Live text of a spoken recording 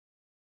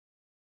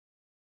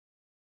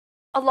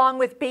Along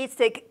with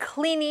basic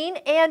cleaning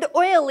and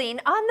oiling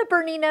on the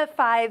BERNINA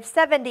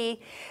 570,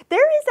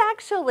 there is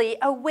actually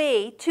a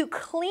way to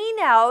clean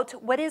out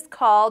what is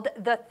called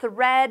the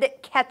thread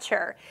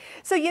catcher.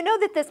 So you know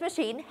that this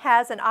machine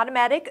has an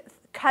automatic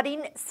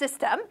cutting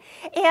system,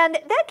 and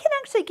that can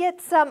actually get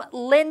some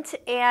lint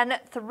and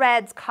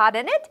threads caught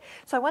in it.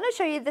 So I want to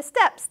show you the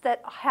steps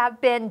that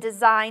have been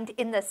designed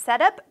in the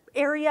setup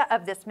area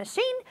of this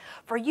machine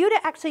for you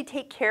to actually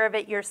take care of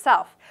it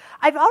yourself.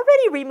 I've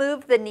already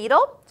removed the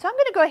needle, so I'm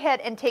going to go ahead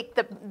and take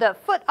the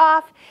foot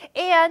off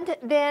and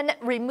then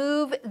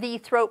remove the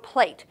throat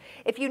plate.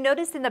 If you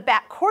notice in the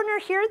back corner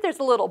here, there's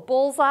a little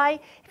bullseye.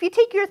 If you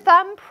take your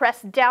thumb,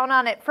 press down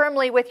on it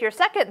firmly with your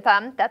second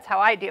thumb, that's how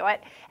I do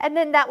it, and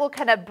then that will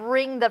kind of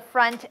bring the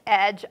front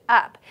edge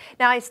up.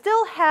 Now I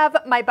still have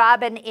my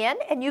bobbin in,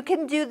 and you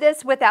can do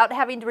this without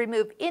having to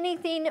remove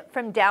anything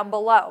from down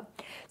below.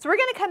 So we're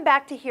going to come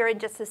back to here in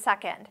just a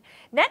second.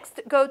 Next,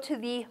 go to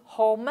the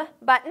Home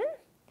button,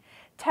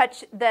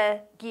 touch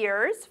the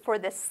gears for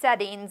the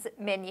Settings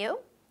menu,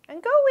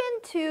 and go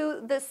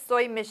into the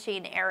sewing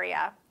machine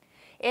area.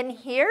 In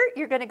here,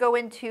 you're going to go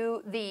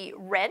into the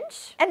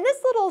wrench, and this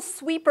little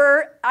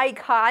sweeper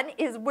icon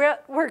is where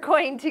we're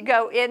going to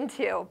go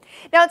into.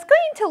 Now, it's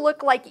going to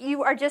look like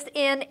you are just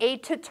in a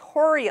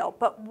tutorial,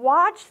 but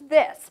watch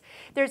this.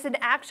 There's an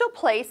actual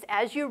place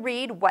as you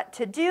read what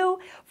to do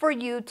for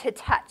you to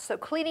touch. So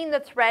cleaning the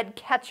thread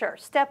catcher.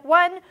 Step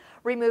 1,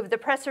 remove the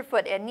presser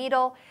foot and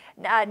needle.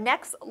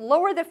 Next,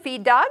 lower the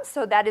feed dog.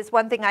 So that is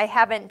one thing I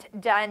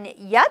haven't done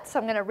yet. So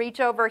I'm going to reach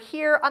over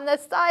here on the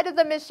side of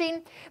the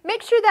machine.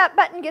 Make sure that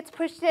button gets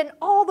pushed in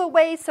all the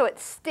way so it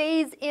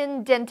stays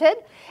indented,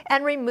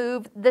 and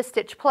remove the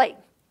stitch plate.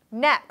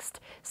 Next,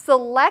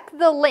 select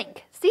the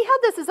link. See how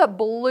this is a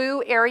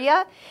blue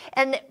area?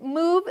 And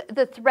move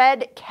the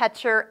thread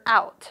catcher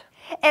out.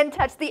 And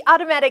touch the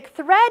automatic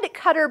thread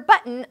cutter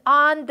button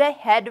on the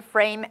head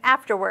frame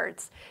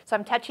afterwards. So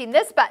I'm touching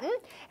this button,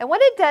 and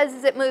what it does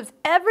is it moves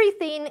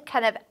everything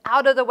kind of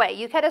out of the way.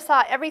 You kind of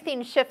saw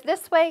everything shift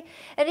this way,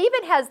 and it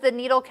even has the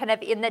needle kind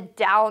of in the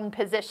down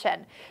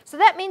position. So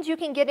that means you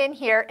can get in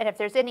here, and if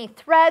there's any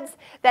threads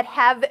that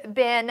have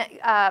been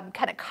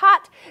kind of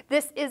caught,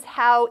 this is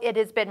how it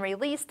has been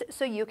released,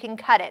 so you can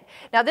cut it.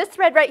 Now this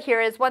thread right here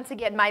is once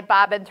again my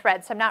bobbin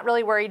thread, so I'm not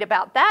really worried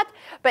about that,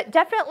 but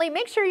definitely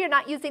make sure you're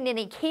not using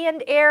any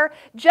canned air,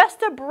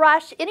 just a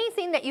brush,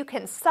 anything that you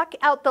can suck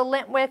out the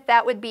lint with,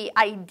 that would be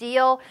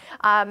ideal.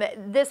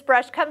 This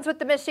brush comes with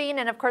the machine,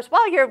 and of course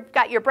while you've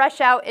got your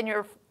brush out and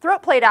your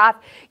throat plate off,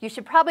 you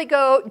should probably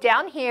go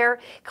down here,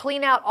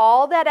 clean out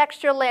all that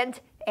extra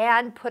lint,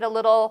 and put a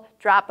little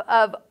drop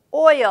of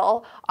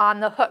oil on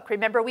the hook.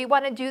 Remember, we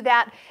want to do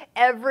that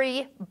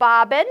every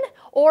bobbin,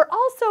 or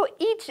also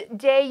each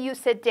day you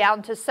sit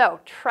down to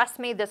sew. Trust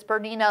me, this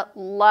BERNINA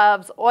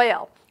loves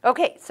oil.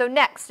 Okay, so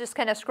next, just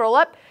kind of scroll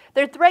up.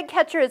 The thread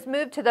catcher is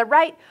moved to the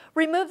right.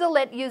 Remove the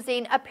lint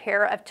using a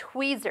pair of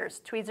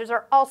tweezers. Tweezers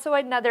are also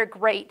another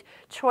great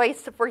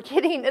choice for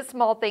getting the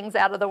small things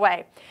out of the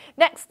way.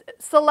 Next,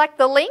 select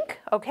the link.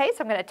 Okay, so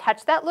I'm going to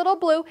touch that little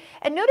blue,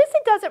 and notice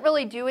it doesn't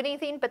really do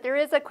anything, but there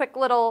is a quick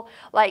little,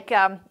 like,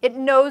 it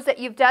knows that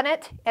you've done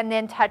it, and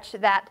then touch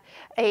that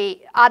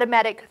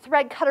automatic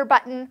thread cutter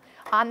button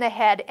on the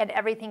head, and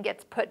everything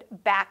gets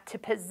put back to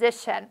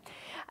position.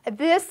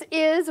 This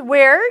is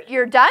where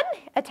you're done.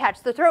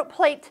 Attach the throat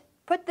plate,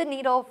 put the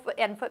needle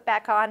and foot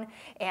back on,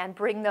 and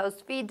bring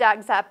those feed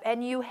dogs up,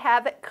 and you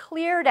have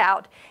cleared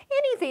out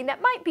anything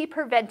that might be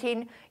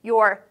preventing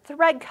your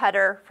thread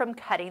cutter from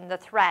cutting the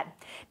thread.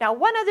 Now,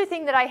 one other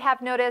thing that I have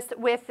noticed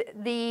with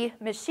the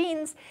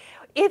machines,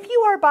 if you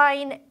are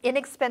buying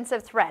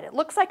inexpensive thread, it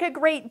looks like a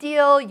great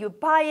deal, you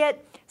buy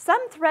it,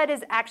 some thread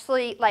is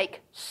actually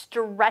like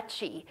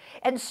stretchy,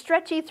 and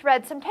stretchy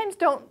thread sometimes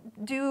don't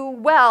do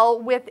well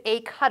with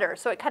a cutter.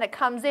 So it kind of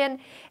comes in and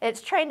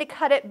it's trying to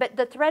cut it, but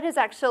the thread is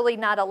actually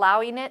not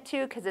allowing it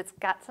to because it's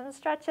got some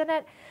stretch in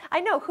it. I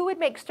know, who would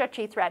make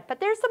stretchy thread? But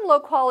there's some low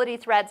quality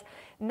threads,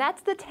 and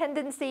that's the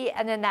tendency,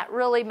 and then that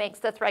really makes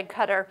the thread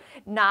cutter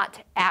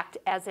not act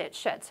as it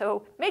should.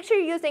 So make sure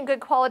you're using good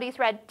quality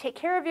thread. Take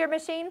care of your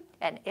machine,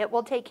 and it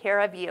will take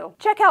care of you.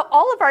 Check out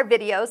all of our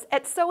videos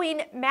at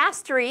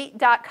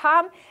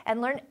sewingmastery.com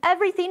and learn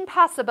everything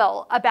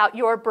possible about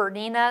your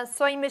BERNINA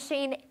sewing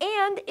machine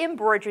and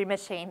embroidery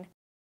machine.